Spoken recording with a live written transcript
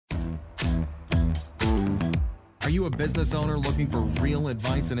Are you a business owner looking for real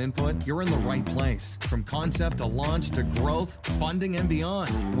advice and input? You're in the right place. From concept to launch to growth, funding, and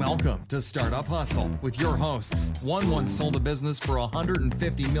beyond. Welcome to Startup Hustle with your hosts. One once sold a business for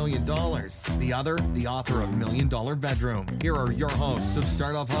 $150 million. The other, the author of $1 Million Bedroom. Here are your hosts of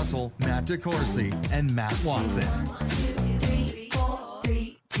Startup Hustle, Matt DeCoursey and Matt Watson. 1, 2, 3, 4,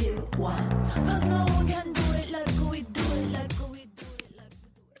 3, 2, 1. 'Cause no one can do it like we do it, like we do it, like we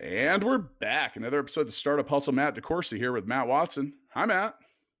do it. And we're back. Another episode of Startup Hustle. Matt DeCoursey here with Matt Watson. Hi, Matt.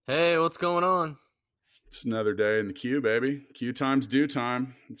 Hey, what's going on? It's another day in the queue, baby. Queue time's due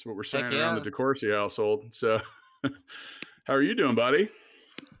time. That's what we're saying around the DeCoursey household. So how are you doing, buddy?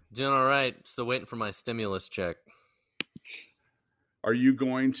 Doing all right. Still waiting for my stimulus check. Are you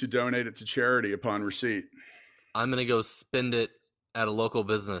going to donate it to charity upon receipt? I'm going to go spend it at a local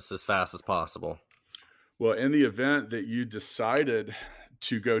business as fast as possible. Well, in the event that you decided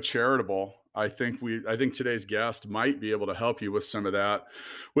to go charitable, I think today's guest might be able to help you with some of that.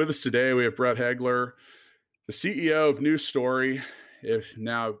 With us today, we have Brett Hegler, the CEO of New Story.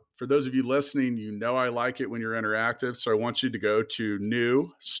 For those of you listening, you know I like it when you're interactive, so I want you to go to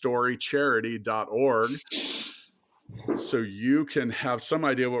newstorycharity.org so you can have some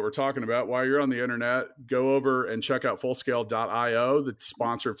idea what we're talking about. While you're on the internet, go over and check out Fullscale.io, the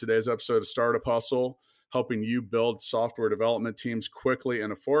sponsor of today's episode of Startup Hustle, helping you build software development teams quickly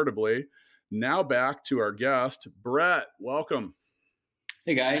and affordably. Now back to our guest, Brett. Welcome.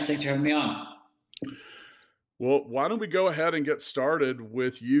 Hey guys, thanks for having me on. Well, why don't we go ahead and get started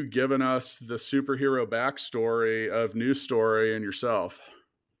with you giving us the superhero backstory of New Story and yourself.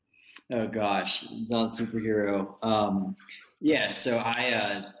 Oh gosh, not superhero. So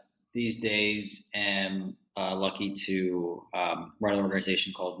I these days am lucky to run an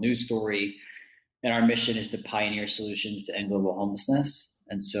organization called New Story, and our mission is to pioneer solutions to end global homelessness.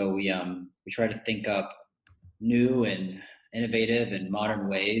 And so we try to think up new and innovative and modern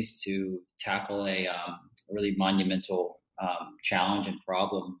ways to tackle a really monumental challenge and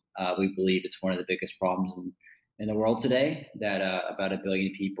problem. We believe it's one of the biggest problems in the world today, that about 1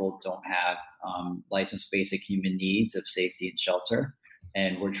 billion people don't have licensed basic human needs of safety and shelter.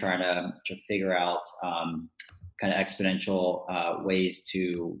 And we're trying to figure out kind of exponential ways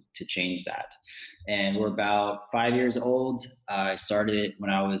to change that. And we're about 5 years old. I started it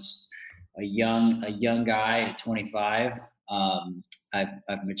when I was a young guy at 25.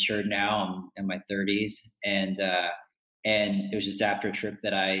 I've matured now. I'm in my 30s, and it was just after a trip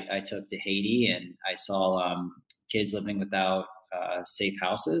that I took to Haiti, and I saw kids living without safe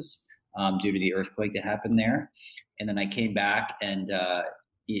houses due to the earthquake that happened there. And then I came back and I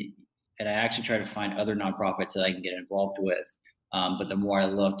actually tried to find other nonprofits that I can get involved with. But the more I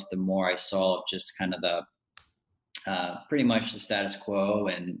looked, the more I saw just kind of the pretty much the status quo,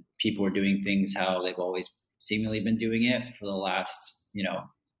 and people were doing things how they've always seemingly been doing it for the last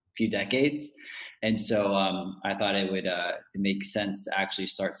few decades. And so I thought it make sense to actually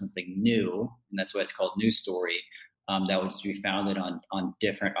start something new, and that's why it's called New Story. That would just be founded on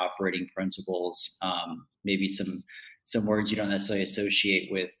different operating principles, maybe some words you don't necessarily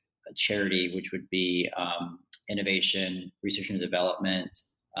associate with a charity, which would be innovation, research and development,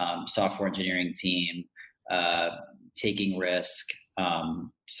 software engineering team, taking risk.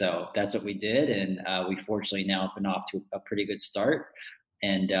 So that's what we did, and we fortunately now have been off to a pretty good start,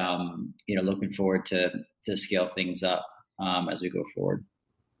 and looking forward to scale things up as we go forward.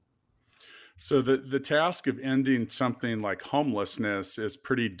 So the task of ending something like homelessness is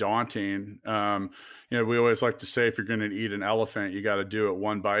pretty daunting. We always like to say, if you're going to eat an elephant, you got to do it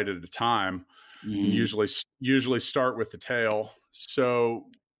one bite at a time. Mm-hmm. Usually start with the tail. So,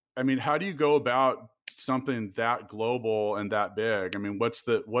 I mean, how do you go about something that global and that big? I mean, what's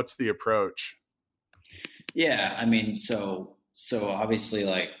the approach? Yeah, I mean, so obviously,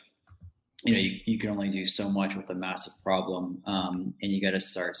 like, you can only do so much with a massive problem, and you got to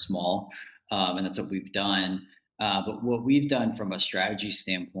start small. And that's what we've done. But what we've done from a strategy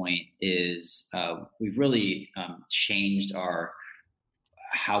standpoint is we've really changed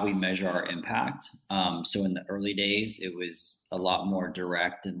how we measure our impact. So in the early days, it was a lot more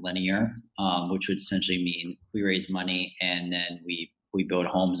direct and linear, which would essentially mean we raise money and then we build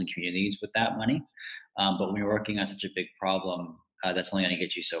homes and communities with that money. But when you're working on such a big problem, that's only going to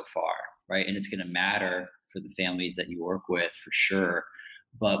get you so far, right? And it's going to matter for the families that you work with, for sure.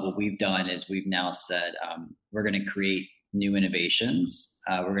 But what we've done is we've now said we're going to create new innovations.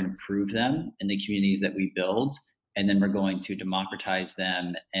 We're going to prove them in the communities that we build, and then we're going to democratize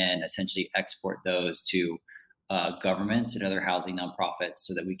them and essentially export those to governments and other housing nonprofits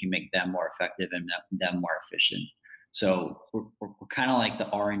so that we can make them more effective and them more efficient. So we're kind of like the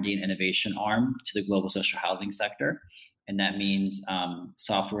R&D and innovation arm to the global social housing sector. And that means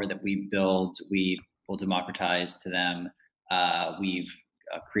software that we build, we will democratize to them. We've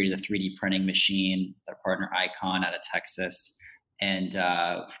created a 3D printing machine, our partner Icon out of Texas, and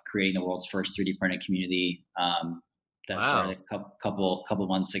creating the world's first 3D printed community that started a couple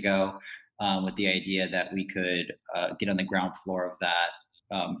months ago, with the idea that we could get on the ground floor of that,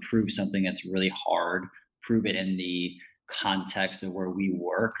 prove something that's really hard, prove it in the context of where we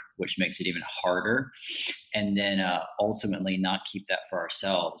work, which makes it even harder, and then ultimately not keep that for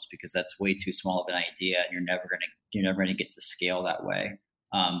ourselves, because that's way too small of an idea, and you're never gonna get to scale that way.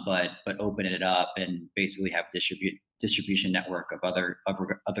 But open it up and basically have distribution network of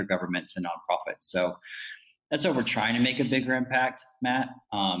other governments and nonprofits. So that's what we're trying to make a bigger impact, Matt.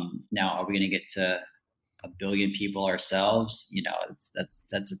 Now, are we going to get to 1 billion people ourselves? You know,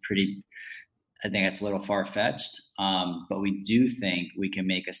 that's a pretty, I think that's a little far fetched. But we do think we can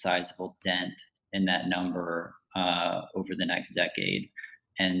make a sizable dent in that number over the next decade.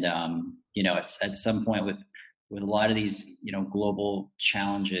 And you know, it's at some point with a lot of these, you know, global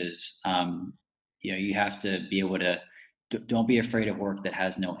challenges, you know, you have to be able to, don't be afraid of work that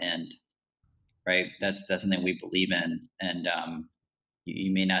has no end, right? That's something we believe in. And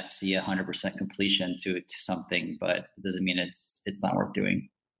you may not see 100% completion to something, but it doesn't mean it's not worth doing.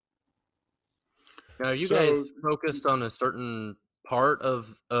 Now, are you guys focused on a certain part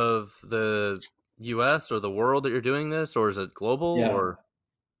of the US or the world that you're doing this, or is it global?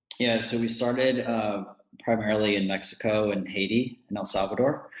 Yeah, so we started primarily in Mexico and Haiti and El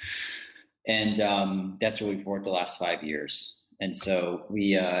Salvador. And that's where we've worked the last 5 years. And so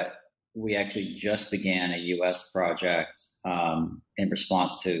we actually just began a US project in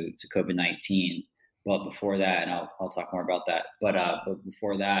response to COVID-19. But before that, and I'll talk more about that, but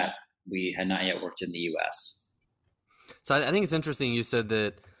before that, we had not yet worked in the US. So I think it's interesting you said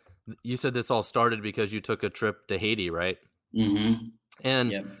this all started because you took a trip to Haiti, right? Mm-hmm.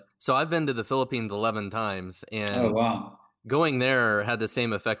 And yep. So I've been to the Philippines 11 times, and oh, wow. Going there had the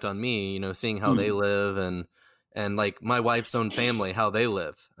same effect on me, you know, seeing how they live and like my wife's own family, how they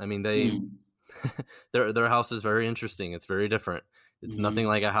live. I mean, their house is very interesting. It's very different. It's nothing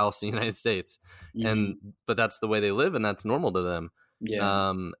like a house in the United States. But that's the way they live, and that's normal to them.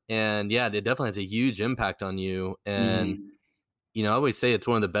 Yeah. And yeah, it definitely has a huge impact on you. And, you know, I always say it's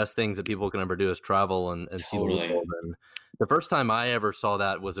one of the best things that people can ever do is travel and see the world. And the first time I ever saw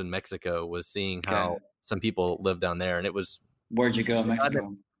that was in Mexico, was seeing how some people live down there. And it was, where'd you go in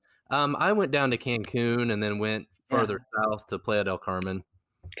Mexico? I went down to Cancun and then went further south to Playa del Carmen.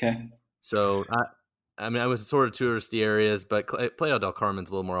 Okay. So I mean, I was sort of touristy areas, but Playa del Carmen's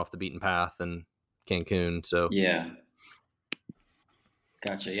a little more off the beaten path than Cancun. So yeah.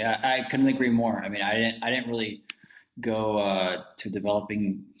 Gotcha. Yeah, I couldn't agree more. I mean, I didn't really go to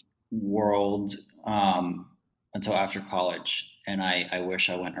developing world until after college, and I wish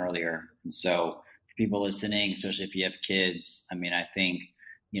I went earlier. And so, for people listening, especially if you have kids, I mean, I think,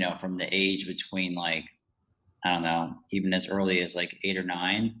 you know, from the age between like, I don't know, even as early as like 8 or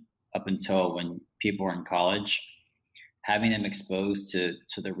 9, up until when people are in college, having them exposed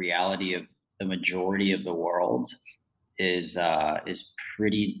to the reality of the majority of the world is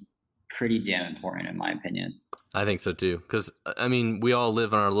pretty damn important, in my opinion. I think so too, because I mean, we all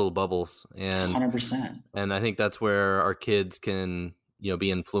live in our little bubbles, and 100%. And I think that's where our kids can, you know,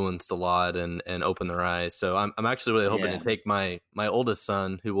 be influenced a lot and open their eyes. So I'm actually really hoping to take my oldest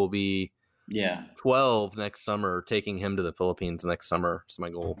son, who will be 12 next summer, taking him to the Philippines next summer. It's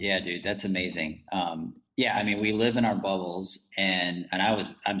my goal. Yeah, dude, that's amazing. Yeah, I mean, we live in our bubbles, and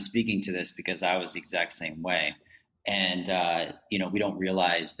I'm speaking to this because I was the exact same way. And, you know, we don't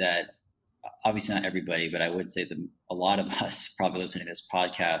realize that, obviously not everybody, but I would say that a lot of us probably listening to this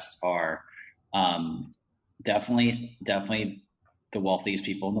podcast are definitely the wealthiest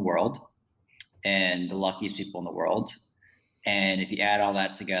people in the world and the luckiest people in the world. And if you add all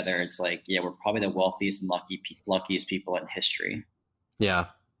that together, it's like, yeah, we're probably the wealthiest and luckiest people in history. Yeah.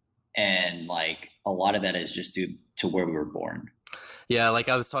 And like a lot of that is just due to where we were born. Yeah, like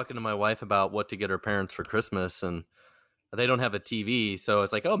I was talking to my wife about what to get her parents for Christmas, and they don't have a TV. So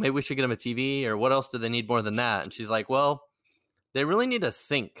it's like, oh, maybe we should get them a TV, or what else do they need more than that? And she's like, well, they really need a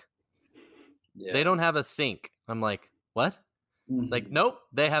sink. Yeah. They don't have a sink. I'm like, what? Like, nope,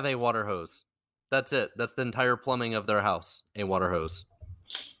 they have a water hose. That's it. That's the entire plumbing of their house, a water hose.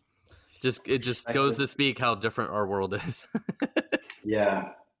 It just goes to speak how different our world is.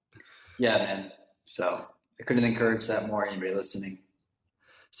 Yeah, man. So I couldn't encourage that more, anybody listening.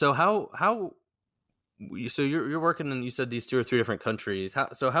 So how So you're working in, you said, these 2 or 3 different countries.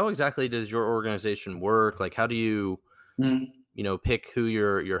 How exactly does your organization work? Like, how do you, Mhm. pick who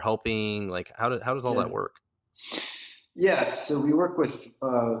you're helping? Like, how does all Yeah. that work? Yeah, so we work with,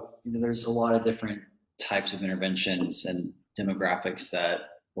 there's a lot of different types of interventions and demographics that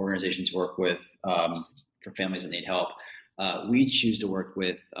organizations work with for families that need help. We choose to work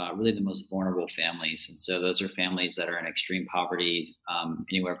with really the most vulnerable families. And so those are families that are in extreme poverty,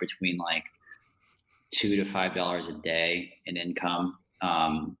 anywhere between like $2 to $5 a day in income.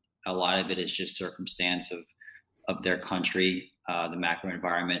 A lot of it is just circumstance of their country, the macro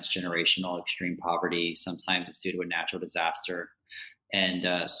environment, it's generational, extreme poverty. Sometimes it's due to a natural disaster.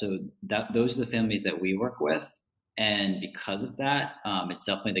 And so those are the families that we work with. And because of that, it's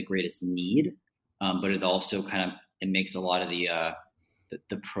definitely the greatest need. But it also it makes a lot of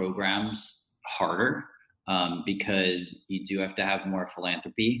the programs harder because you do have to have more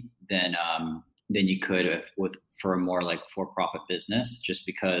philanthropy than you could for a more like for-profit business, just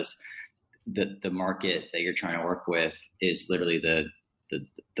because the market that you're trying to work with is literally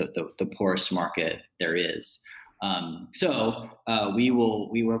the poorest market there is. So we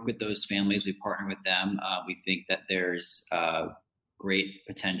work with those families. We partner with them. We think that there's great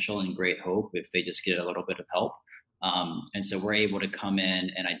potential and great hope if they just get a little bit of help. And so we're able to come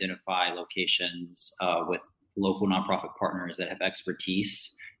in and identify locations with local nonprofit partners that have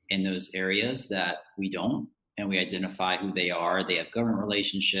expertise in those areas that we don't. And we identify who they are. They have government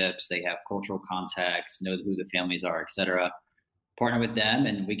relationships, they have cultural context, know who the families are, et cetera. Partner with them,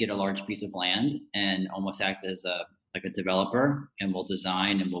 and we get a large piece of land and almost act as a developer, and we'll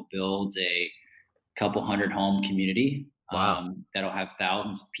design and we'll build a couple hundred home community. Wow. That'll have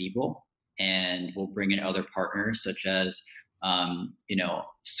thousands of people, and we'll bring in other partners such as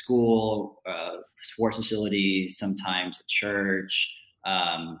school, sports facilities, sometimes a church,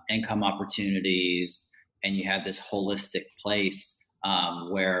 income opportunities, and you have this holistic place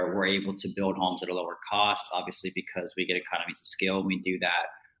where we're able to build homes at a lower cost, obviously, because we get economies of scale when we do that.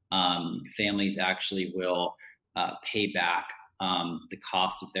 Families actually will pay back the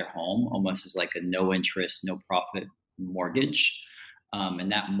cost of their home almost as like a no interest, no profit mortgage.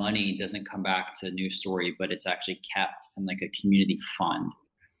 And that money doesn't come back to News Story, but it's actually kept in like a community fund.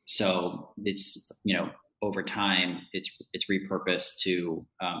 So it's, over time, it's repurposed to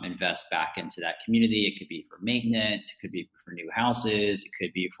invest back into that community. It could be for maintenance, it could be for new houses, it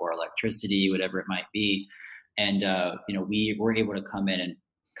could be for electricity, whatever it might be. And we were able to come in and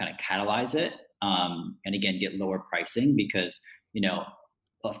kind of catalyze it, and again get lower pricing because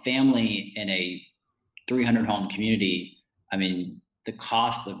a family in a 300 home community, I mean, the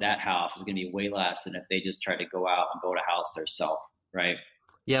cost of that house is going to be way less than if they just try to go out and build a house themselves, right?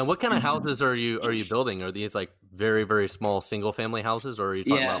 Yeah. What kind of houses are you building? Are these like very, very small single family houses, or are you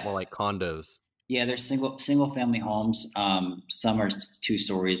talking about more like condos? Yeah, they're single family homes. Some are 2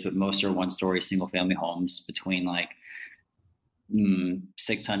 stories, but most are 1 story single family homes between like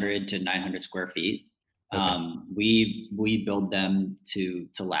 600 to 900 square feet. Okay. We build them to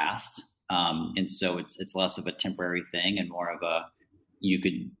last, and so it's less of a temporary thing and more of you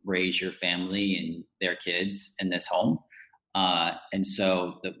could raise your family and their kids in this home. And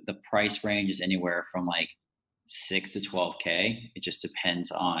so the price range is anywhere from like 6 to 12K. It just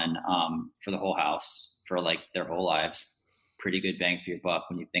depends on, for the whole house, for like their whole lives. Pretty good bang for your buck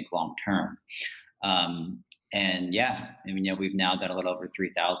when you think long term. And yeah, I mean, we've now done a little over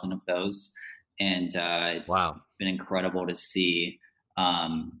 3,000 of those, and it's been incredible to see.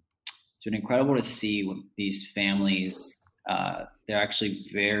 It's been incredible to see when these families. They're actually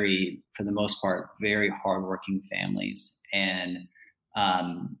for the most part, very hardworking families. And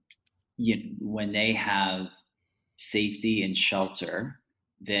when they have safety and shelter,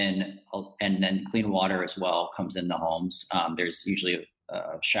 and then clean water as well comes in the homes. There's usually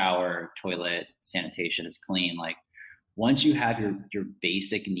a shower, toilet, sanitation is clean. Like once you have your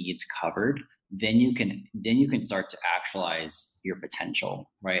basic needs covered, then you can start to actualize your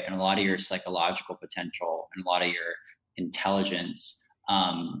potential, right? And a lot of your psychological potential and a lot of your intelligence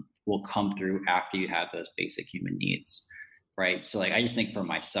will come through after you have those basic human needs, right? So like I just think for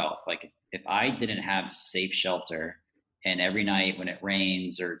myself, like if I didn't have safe shelter, and every night when it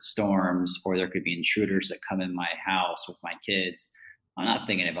rains or it storms or there could be intruders that come in my house with my kids, I'm not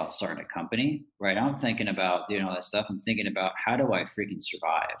thinking about starting a company, right? I'm thinking about doing all that stuff. I'm thinking about how do I freaking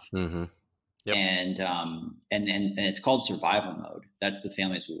survive? Mm-hmm. Yep. And it's called survival mode. That's the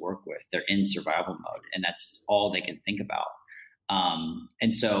families we work with. They're in survival mode, and that's all they can think about.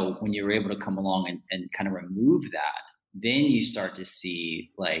 And so when you're able to come along and kind of remove that, then you start to see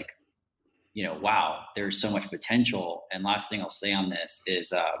like wow, there's so much potential. And last thing I'll say on this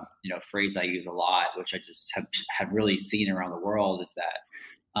is, a phrase I use a lot, which I just have really seen around the world, is that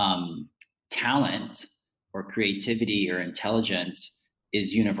talent or creativity or intelligence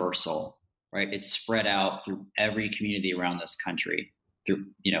is universal, right? It's spread out through every community around this country.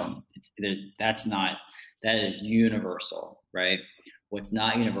 That is universal, right? What's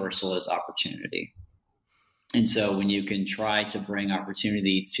not universal is opportunity. And so when you can try to bring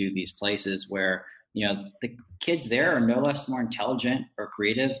opportunity to these places where, the kids there are no less more intelligent or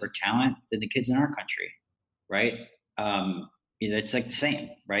creative or talent than the kids in our country, right? It's like the same,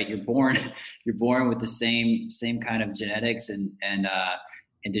 right? You're born with the same kind of genetics and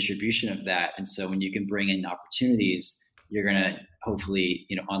distribution of that. And so when you can bring in opportunities, you're going to hopefully,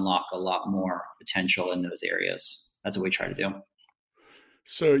 unlock a lot more potential in those areas. That's what we try to do.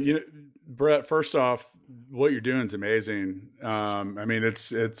 So, Brett, first off, what you're doing is amazing.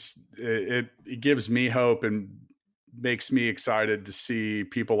 It gives me hope and makes me excited to see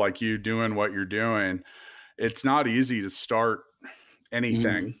people like you doing what you're doing. It's not easy to start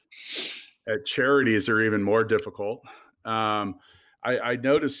anything. Charities are even more difficult. I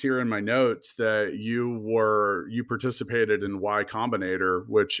noticed here in my notes that you participated in Y Combinator,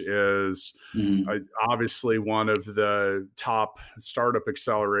 which is obviously one of the top startup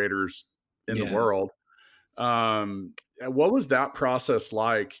accelerators in the world. What was that process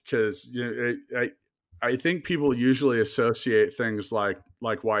like? Because I think people usually associate things like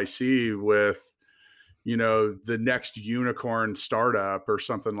YC with the next unicorn startup or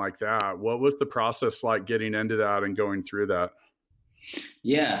something like that. What was the process like getting into that and going through that?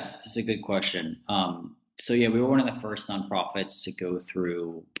 Yeah, that's a good question. We were one of the first nonprofits to go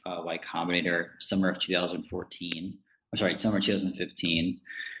through Y Combinator summer of 2015.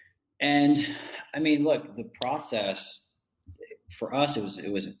 And I mean, look, the process for us,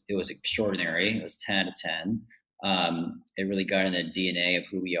 it was extraordinary. It was 10 out of 10. It really got in the DNA of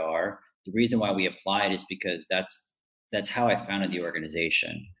who we are. The reason why we applied is because that's how I founded the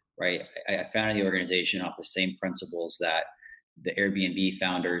organization, right? I founded the organization off the same principles that the Airbnb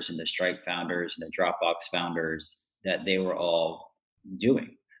founders and the Stripe founders and the Dropbox founders, that they were all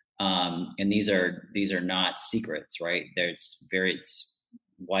doing. And these are not secrets, right?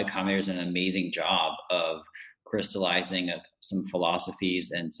 Y Combinator is an amazing job of crystallizing some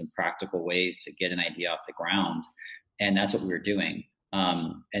philosophies and some practical ways to get an idea off the ground. And that's what we were doing.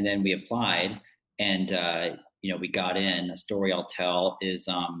 And then we applied and, we got in. A story I'll tell is,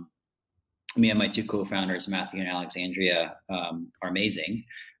 me and my two co-founders, Matthew and Alexandria, are amazing,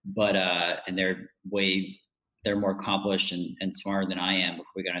 but and they're more accomplished and smarter than I am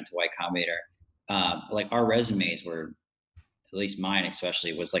before we got into Y Combinator. Like our resumes were, at least mine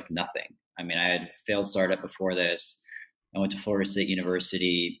especially, was like nothing. I mean, I had failed startup before this. I went to Florida State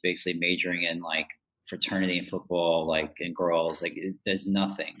University, basically majoring in like fraternity and football, like and girls, there's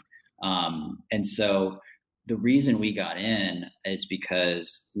nothing. And so the reason we got in is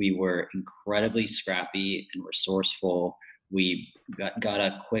because we were incredibly scrappy and resourceful. We got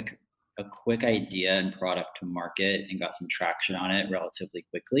a quick idea and product to market and got some traction on it relatively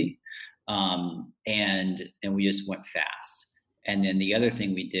quickly. And we just went fast. And then the other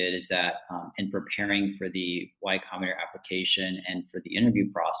thing we did is that in preparing for the Y Combinator application and for the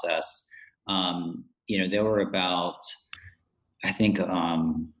interview process, there were about, I think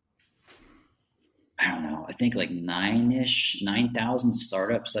like 9,000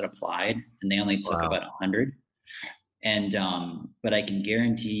 startups that applied, and they only took about 100. And, but I can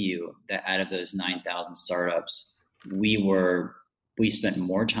guarantee you that out of those 9,000 startups, we spent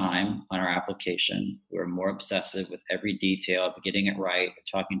more time on our application. We were more obsessive with every detail of getting it right,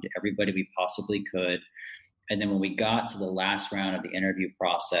 talking to everybody we possibly could. And then when we got to the last round of the interview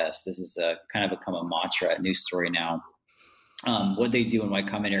process, this is kind of become a mantra at News Story now. What they do in Y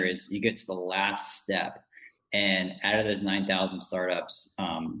Combinator is you get to the last step, and out of those 9,000 startups,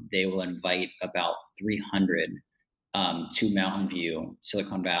 they will invite about 300 to Mountain View,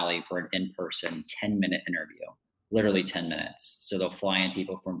 Silicon Valley, for an in-person 10-minute interview, literally 10 minutes. So they'll fly in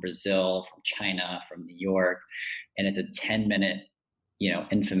people from Brazil, from China, from New York, and it's a 10-minute,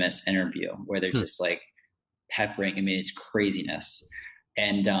 infamous interview where they're just like peppering. I mean, it's craziness.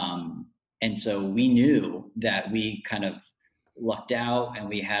 And so we knew that we kind of lucked out and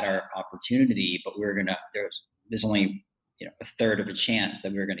we had our opportunity, but there's only a third of a chance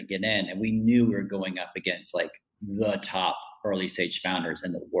that we were going to get in, and we knew we were going up against like the top early stage founders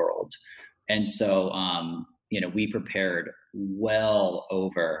in the world. And so we prepared well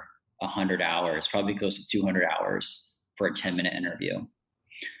over 100 hours, probably close to 200 hours for a 10-minute interview,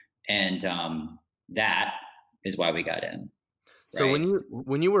 and that is why we got in. So right?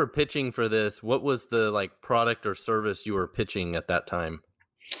 when you were pitching for this, what was the like product or service you were pitching at that time?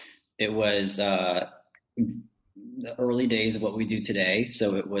 It was the early days of what we do today.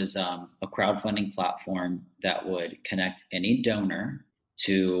 So it was a crowdfunding platform that would connect any donor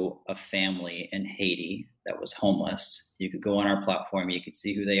to a family in Haiti that was homeless. You could go on our platform, you could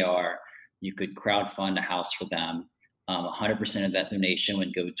see who they are, you could crowdfund a house for them. 100% of that donation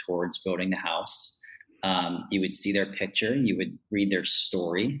would go towards building the house. You would see their picture, you would read their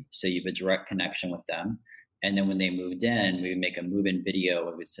story, so you have a direct connection with them. And then when they moved in, we would make a move-in video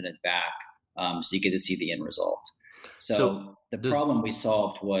and we'd send it back, so you get to see the end result. So the problem we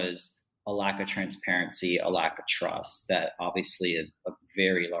solved was a lack of transparency, a lack of trust that obviously a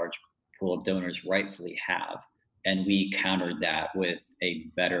very large pool of donors rightfully have. And we countered that with a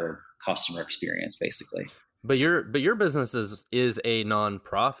better customer experience, basically. But your business is a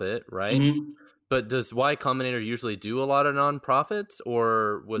nonprofit, right? Mm-hmm. But does Y Combinator usually do a lot of nonprofits,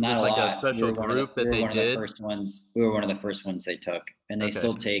 or was Not this a like lot. a special group that they did? We were one of the first ones they took, and they Okay.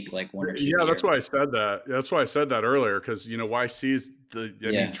 still take like one or two. Yeah, that's years. why I said that. That's why I said that earlier, because YC's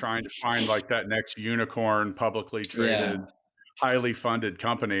trying to find like that next unicorn, publicly traded, highly funded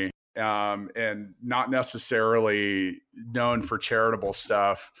company, and not necessarily known for charitable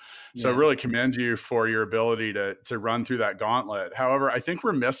stuff. So I really commend you for your ability to run through that gauntlet. However, I think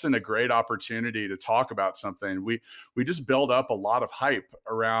we're missing a great opportunity to talk about something. We just build up a lot of hype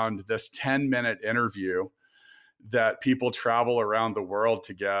around this 10-minute interview that people travel around the world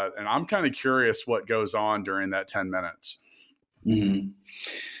to get. And I'm kind of curious what goes on during that 10 minutes. Mm-hmm.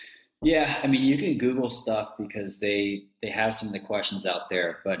 Yeah, I mean, you can Google stuff because they have some of the questions out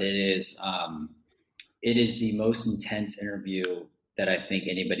there, but it is the most intense interview that I think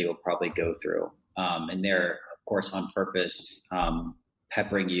anybody will probably go through. And they're, of course, on purpose,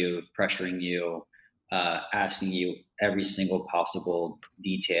 peppering you, pressuring you, asking you every single possible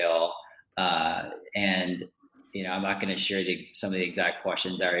detail. And, I'm not going to share some of the exact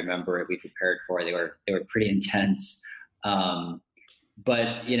questions I remember we prepared for. They were pretty intense.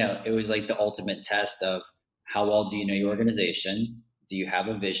 But, it was like the ultimate test of how well do you know your organization? Do you have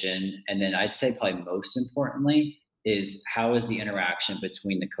a vision? And then I'd say probably most importantly is how is the interaction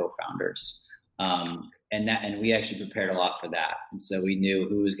between the co-founders? And we actually prepared a lot for that. And so we knew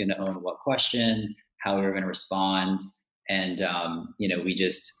who was going to own what question, how we were going to respond. And, we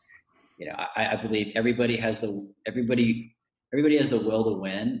just, I believe everybody has the will to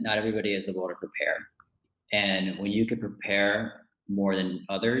win. Not everybody has the will to prepare. And when you can prepare more than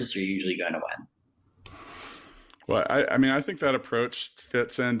others, you're usually going to win. Well, I think that approach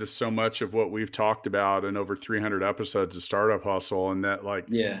fits into so much of what we've talked about in over 300 episodes of Startup Hustle, and that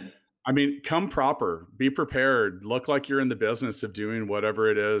come proper, be prepared, look like you're in the business of doing whatever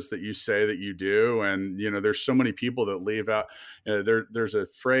it is that you say that you do. And, there's so many people that leave out, there's a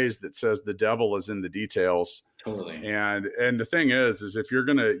phrase that says the devil is in the details. Totally. And the thing is if you're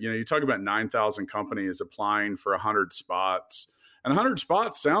going to, you talk about 9,000 companies applying for 100 spots, and 100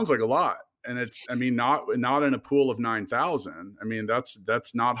 spots sounds like a lot. And it's, not in a pool of 9,000.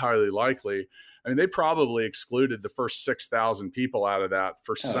 That's not highly likely. They probably excluded the first 6,000 people out of that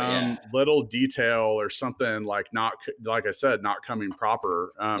for some little detail or something like I said, not coming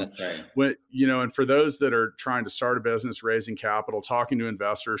proper. That's right. And for those that are trying to start a business, raising capital, talking to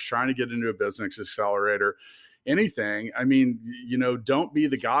investors, trying to get into a business accelerator, anything, don't be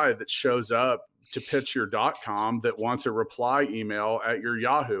the guy that shows up to pitch your .com that wants a reply email at your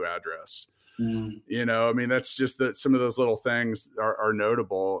Yahoo address. That's just that some of those little things are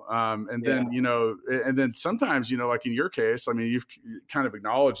notable. And then sometimes, like in your case, you've kind of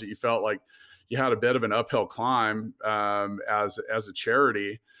acknowledged that you felt like you had a bit of an uphill climb as a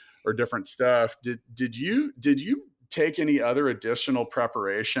charity or different stuff. Did you take any other additional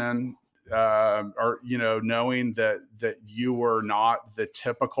preparation or knowing that you were not the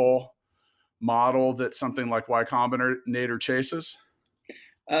typical model that something like Y Combinator chases?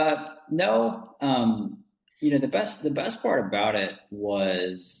 No. The best part about it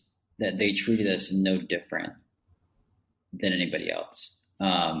was that they treated us no different than anybody else.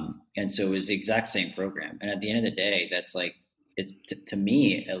 And so it was the exact same program. And at the end of the day, that's like, to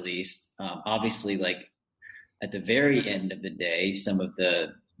me at least, obviously, like at the very end of the day, some of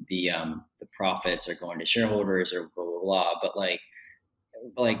the profits are going to shareholders or blah, blah, blah. But like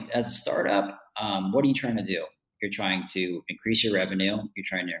as a startup, what are you trying to do? You're trying to increase your revenue. You're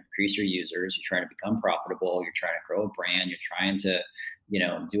trying to increase your users. You're trying to become profitable. You're trying to grow a brand. You're trying to,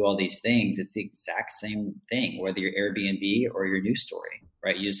 do all these things. It's the exact same thing, whether you're Airbnb or your news story,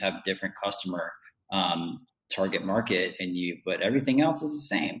 right? You just have a different customer target market, but everything else is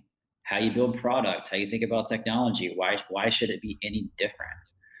the same. how you build product, how you think about technology. Why should it be any different?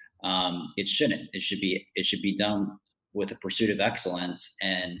 It shouldn't. It should be done with a pursuit of excellence,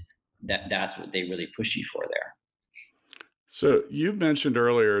 and that's what they really push you for there. So you mentioned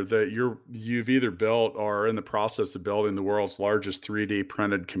earlier that you've either built or are in the process of building the world's largest 3D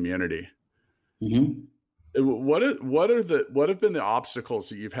printed community. Mm-hmm. What have been the obstacles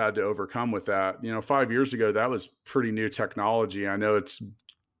that you've had to overcome with that? 5 years ago, that was pretty new technology. I know it's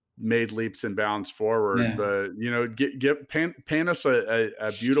made leaps and bounds forward, but paint us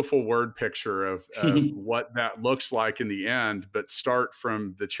a beautiful word picture of what that looks like in the end, but start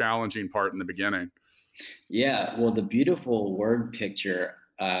from the challenging part in the beginning. Yeah, well, the beautiful word picture,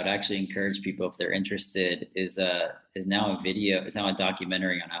 I'd actually encourage people, if they're interested, is now a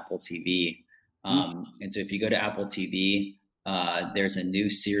documentary on Apple TV. And so if you go to Apple TV, there's a new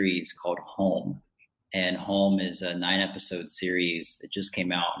series called Home, and Home is a 9-episode series that just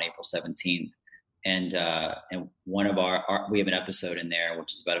came out on April 17th. And one of we have an episode in there,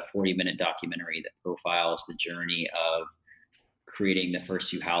 which is about a 40-minute documentary that profiles the journey of creating the first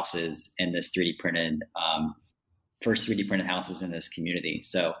few houses in this 3D printed houses in this community.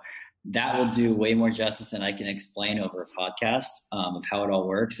 So that will do way more justice than I can explain over a podcast of how it all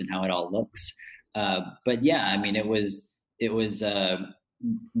works and how it all looks. But yeah, I mean, it was there's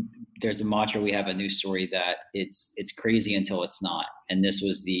a mantra we have a news story that it's crazy until it's not. And this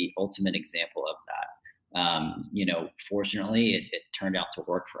was the ultimate example of that. Fortunately it turned out to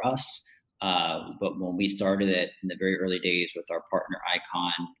work for us. But when we started it in the very early days with our partner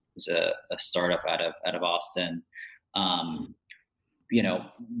Icon, it was a startup out of Austin.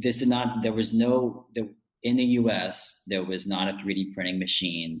 In the US, there was not a 3D printing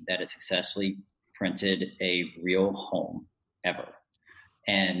machine that had successfully printed a real home ever.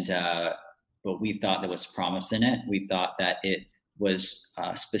 And, but we thought there was promise in it. We thought that it was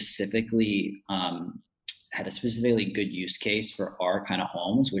had a specifically good use case for our kind of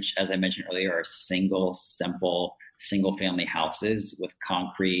homes, which, as I mentioned earlier, are simple, single-family houses with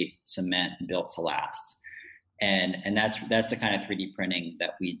concrete, cement built to last. And that's the kind of 3D printing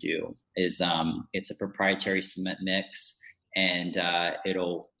that we do. It's a proprietary cement mix, and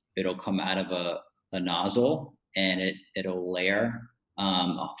it'll come out of a nozzle, and it'll layer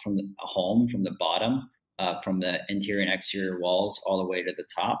from the home from the bottom, from the interior and exterior walls all the way to the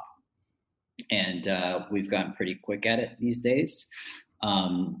top. And we've gotten pretty quick at it these days,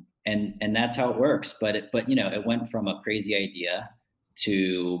 and that's how it works. But it went from a crazy idea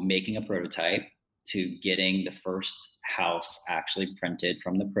to making a prototype to getting the first house actually printed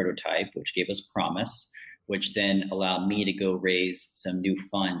from the prototype, which gave us promise, which then allowed me to go raise some new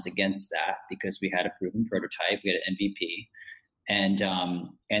funds against that because we had a proven prototype, we had an MVP. And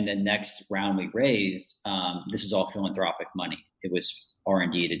the next round we raised, this is all philanthropic money. It was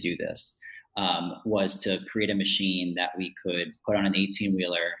R&D to do this. Was to create a machine that we could put on an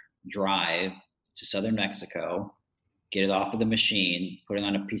 18-wheeler, drive to southern Mexico, get it off of the machine, put it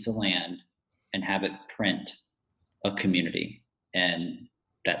on a piece of land, and have it print a community. And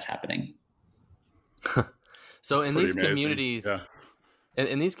that's happening. So in these communities,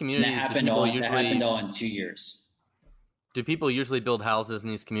 in these communities, that happened all in 2 years. Do people usually build houses in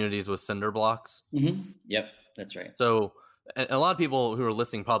these communities with cinder blocks? Mm-hmm. Yep, that's right. So a lot of people who are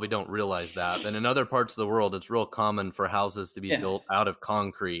listening probably don't realize that. And in other parts of the world, it's real common for houses to be built out of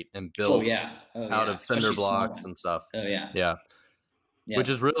concrete and built out of cinder blocks and stuff. Oh, yeah. Yeah. Which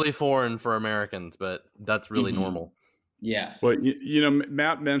is really foreign for Americans, but that's really normal. Yeah. Well,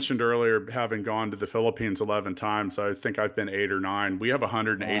 Matt mentioned earlier having gone to the Philippines 11 times. I think I've been 8 or 9. We have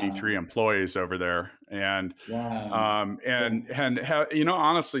 183 employees over there, and honestly,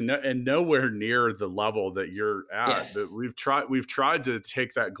 nowhere near the level that you're at. Yeah. But we've tried to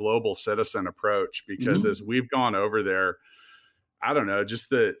take that global citizen approach because as we've gone over there, I don't know,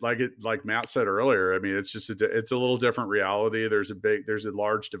 just like Matt said earlier, I mean, it's just it's a little different reality. There's a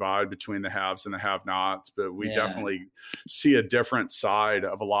large divide between the haves and the have-nots, but we definitely see a different side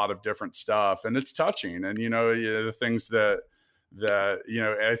of a lot of different stuff, and it's touching. And the things that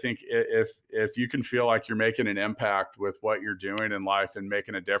I think if you can feel like you're making an impact with what you're doing in life and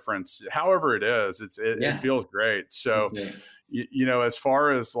making a difference, however it is, it feels great. So. As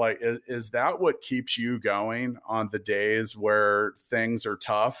far as is that what keeps you going on the days where things are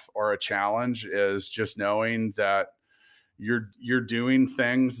tough or a challenge, is just knowing that you're doing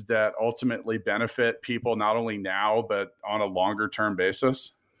things that ultimately benefit people, not only now, but on a longer term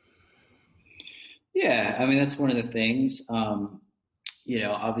basis? Yeah. I mean, that's one of the things,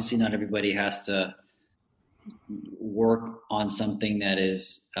 obviously not everybody has to work on something that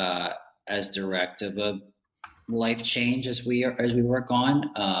is as direct of a life change as we work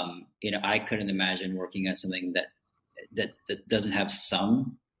on. I couldn't imagine working on something that doesn't have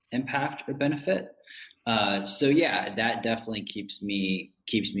some impact or benefit. So yeah, that definitely keeps me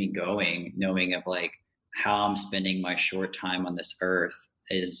going, knowing of like how I'm spending my short time on this earth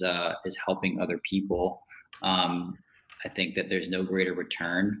is helping other people. I think that there's no greater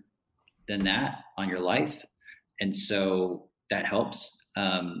return than that on your life. And so that helps.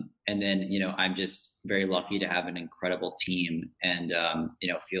 And then, I'm just very lucky to have an incredible team, and,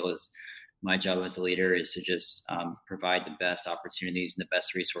 feel as my job as a leader is to just provide the best opportunities and the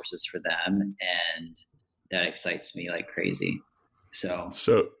best resources for them. And that excites me like crazy. So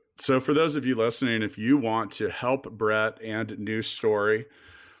for those of you listening, if you want to help Brett and New Story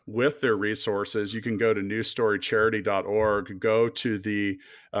with their resources, you can go to newstorycharity.org, go to the,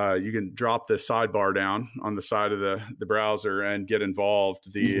 you can drop the sidebar down on the side of the browser and get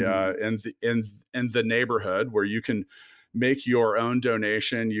involved in the neighborhood where you can make your own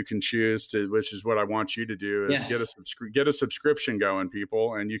donation. You can choose to, which is what I want you to do, is get a subscription going,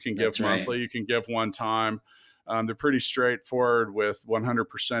 people, and you can give monthly, you can give one time. They're pretty straightforward. With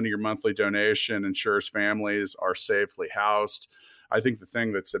 100% of your monthly donation ensures families are safely housed. I think the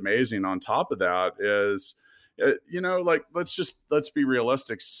thing that's amazing on top of that is, like, let's be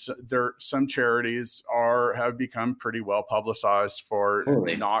realistic. Some charities have become pretty well publicized for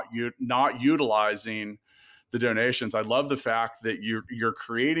not utilizing the donations. I love the fact that you're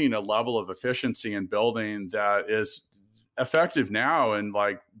creating a level of efficiency in building that is effective now and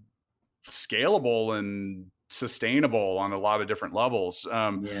like scalable and sustainable on a lot of different levels.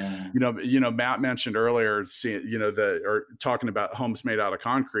 Matt mentioned earlier, talking about homes made out of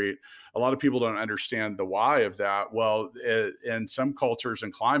concrete. A lot of people don't understand the why of that. Well, in some cultures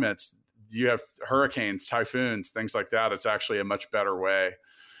and climates, you have hurricanes, typhoons, things like that. It's actually a much better way.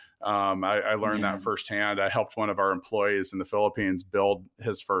 I learned that firsthand. I helped one of our employees in the Philippines build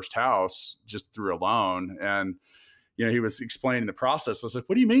his first house just through a loan. And he was explaining the process. I was like,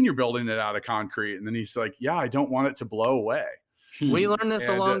 what do you mean you're building it out of concrete? And then he's like, yeah, I don't want it to blow away. We learned this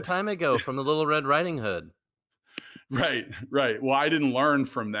a long time ago from the Little Red Riding Hood. Right. Well, I didn't learn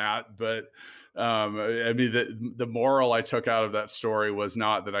from that, but the moral I took out of that story was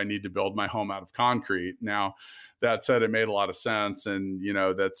not that I need to build my home out of concrete. Now, that said, it made a lot of sense. And,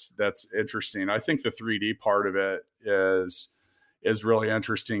 that's interesting. I think the 3D part of it is really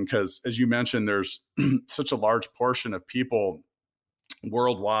interesting because, as you mentioned, there's such a large portion of people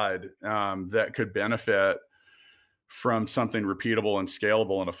worldwide that could benefit from something repeatable and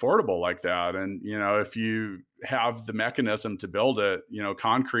scalable and affordable like that. And, if you have the mechanism to build it,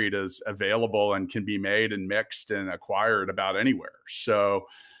 concrete is available and can be made and mixed and acquired about anywhere. So,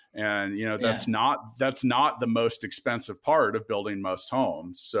 and, that's not the most expensive part of building most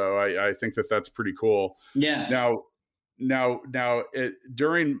homes. So I think that's pretty cool. Yeah. Now,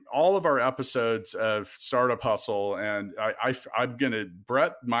 during all of our episodes of Startup Hustle, and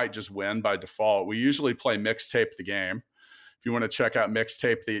Brett might just win by default. We usually play Mixtape the Game. If you want to check out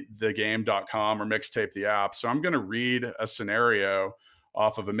mixtapethegame.com or Mixtape the app. So I'm going to read a scenario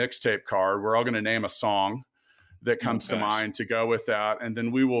off of a mixtape card. We're all going to name a song that comes to mind to go with that. And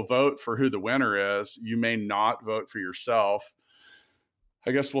then we will vote for who the winner is. You may not vote for yourself.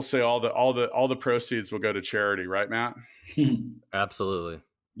 I guess we'll say all the proceeds will go to charity, right, Matt? Absolutely.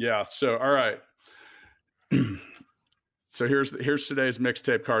 Yeah. So, all right. So here's today's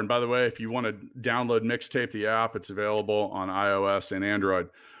mixtape card. And by the way, if you want to download Mixtape the app, it's available on iOS and Android.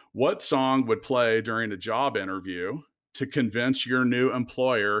 What song would play during a job interview to convince your new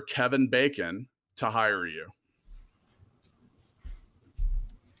employer, Kevin Bacon, to hire you?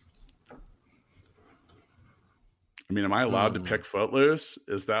 I mean, am I allowed to pick Footloose?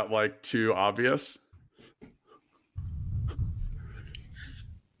 Is that like too obvious?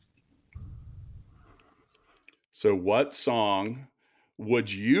 So what song would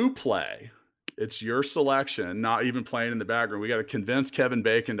you play? It's your selection, not even playing in the background. We got to convince Kevin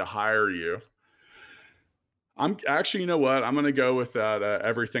Bacon to hire you. I'm actually, you know what? I'm going to go with that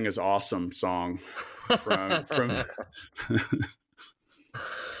Everything is Awesome song from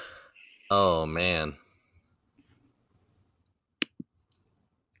Oh, man.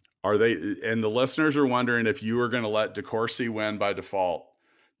 Are they, and the listeners are wondering if you were going to let DeCourcy win by default.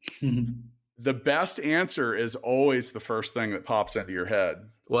 The best answer is always the first thing that pops into your head.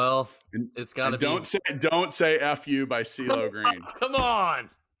 Well, it's got to be. Don't say F you by CeeLo Green. Come on.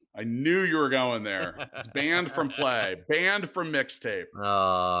 I knew you were going there. It's banned from play, banned from Mixtape.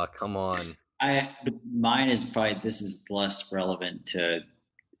 Oh, come on. Mine is probably, this is less relevant to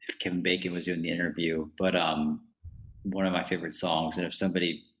if Kevin Bacon was doing the interview, but one of my favorite songs, and if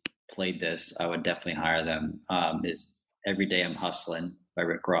somebody played this, I would definitely hire them, is Every Day I'm Hustling by by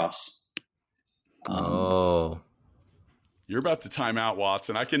Rick Ross. You're about to time out,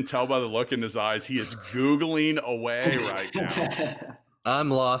 Watson. I can tell by the look in his eyes. He is Googling away right now. I'm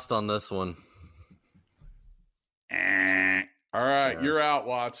lost on this one. All right, you're out,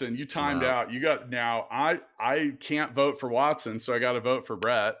 Watson. You timed out. You got now. I can't vote for Watson, so I got to vote for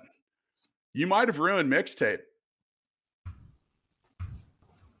Brett. You might have ruined mixtape.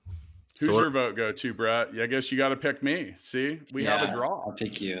 Who's your vote go to, Brett? I guess you got to pick me. See, we have a draw. I'll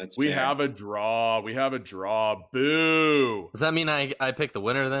pick you. It's we fair. have a draw. We have a draw. Boo. Does that mean I pick the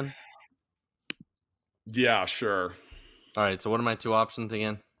winner then? Yeah, sure. All right. So what are my two options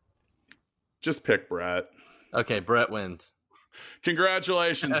again? Just pick Brett. Okay, Brett wins.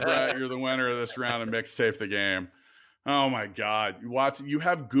 Congratulations, Brett. You're the winner of this round of Mixtape the Game. Oh my God. Watson, you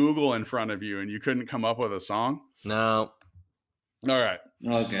have Google in front of you and you couldn't come up with a song? No. All right.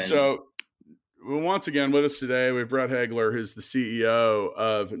 Okay. So once again with us today, we have Brett Hegler, who's the CEO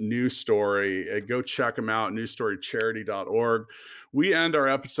of New Story. Go check him out, newstorycharity.org. We end our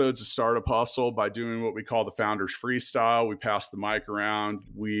episodes of Startup Hustle by doing what we call the Founders Freestyle. We pass the mic around.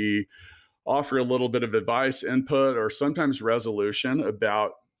 We offer a little bit of advice, input, or sometimes resolution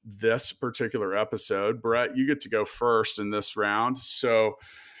about this particular episode. Brett, you get to go first in this round. So,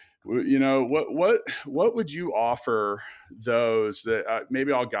 what would you offer those that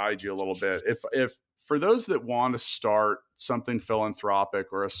maybe I'll guide you a little bit. If for those that want to start something philanthropic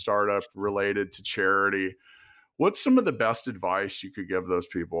or a startup related to charity, what's some of the best advice you could give those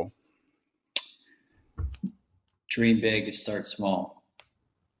people? Dream big, start small.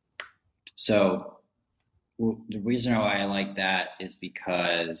 So the reason why I like that is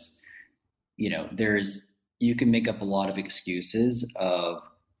because, you can make up a lot of excuses of,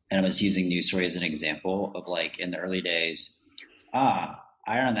 and I was using New Story as an example of like in the early days, I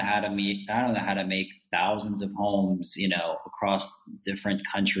don't know how to make thousands of homes, across different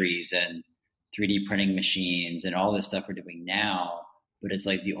countries and 3D printing machines and all this stuff we're doing now. But it's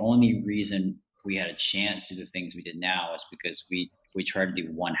like the only reason we had a chance to do the things we did now is because we tried to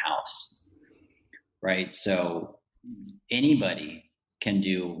do one house, right? So anybody can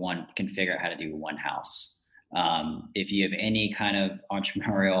figure out how to do one house. If you have any kind of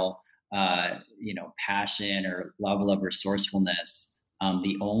entrepreneurial, passion or level of resourcefulness,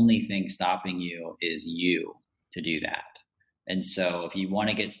 the only thing stopping you is you to do that. And so if you want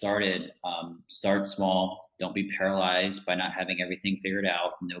to get started, start small. Don't be paralyzed by not having everything figured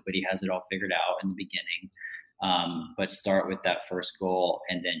out. Nobody has it all figured out in the beginning. But start with that first goal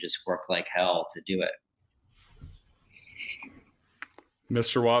and then just work like hell to do it.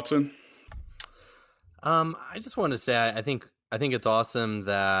 Mr. Watson? I just want to say, I think it's awesome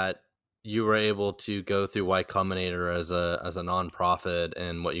that you were able to go through Y Combinator as a nonprofit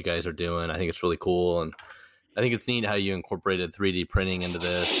and what you guys are doing. I think it's really cool. And I think it's neat how you incorporated 3D printing into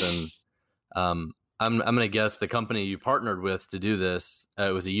this. And I'm going to guess the company you partnered with to do this,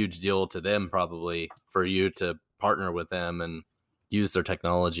 it was a huge deal to them probably for you to partner with them and use their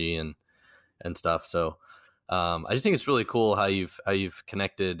technology and stuff. So I just think it's really cool how you've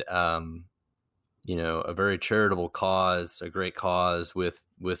connected a very charitable cause, a great cause with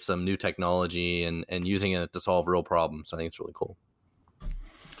some new technology and using it to solve real problems. So I think it's really cool.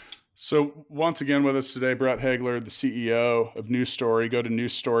 So once again with us today, Brett Hegler, the CEO of New Story. Go to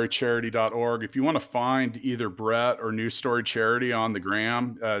newstorycharity.org. If you want to find either Brett or New Story Charity on the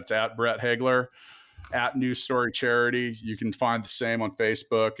gram, it's at Brett Hegler, at New Story Charity. You can find the same on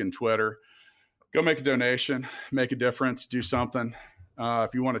Facebook and Twitter. Go make a donation, make a difference, do something.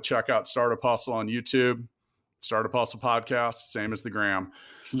 If you want to check out Startup Hustle on YouTube, Startup Hustle podcast, same as the gram.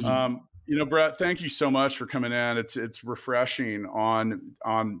 Mm-hmm. Brett, thank you so much for coming in. It's refreshing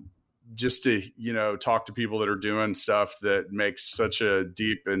on just to, talk to people that are doing stuff that makes such a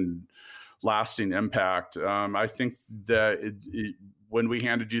deep and lasting impact. I think that when we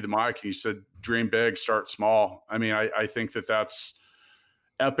handed you the mic, you said, dream big, start small. I mean, I think that's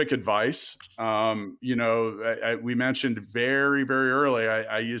epic advice. We mentioned very, very early,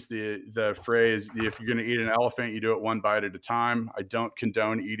 I used the phrase, if you're going to eat an elephant, you do it one bite at a time. I don't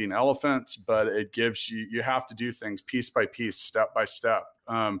condone eating elephants, but it gives you have to do things piece by piece, step by step.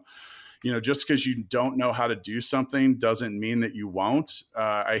 Just because you don't know how to do something doesn't mean that you won't.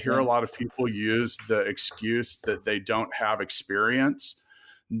 I hear a lot of people use the excuse that they don't have experience.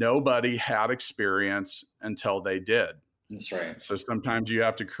 Nobody had experience until they did. That's right. So sometimes you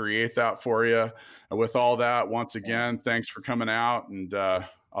have to create that for you. With all that, once again, thanks for coming out, and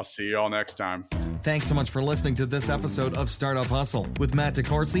I'll see you all next time. Thanks so much for listening to this episode of Startup Hustle with Matt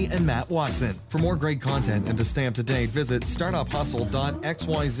DeCoursey and Matt Watson. For more great content and to stay up to date, visit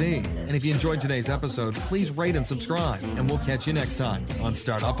startuphustle.xyz. And if you enjoyed today's episode, please rate and subscribe, and we'll catch you next time on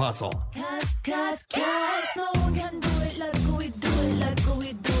Startup Hustle. Cause no one can do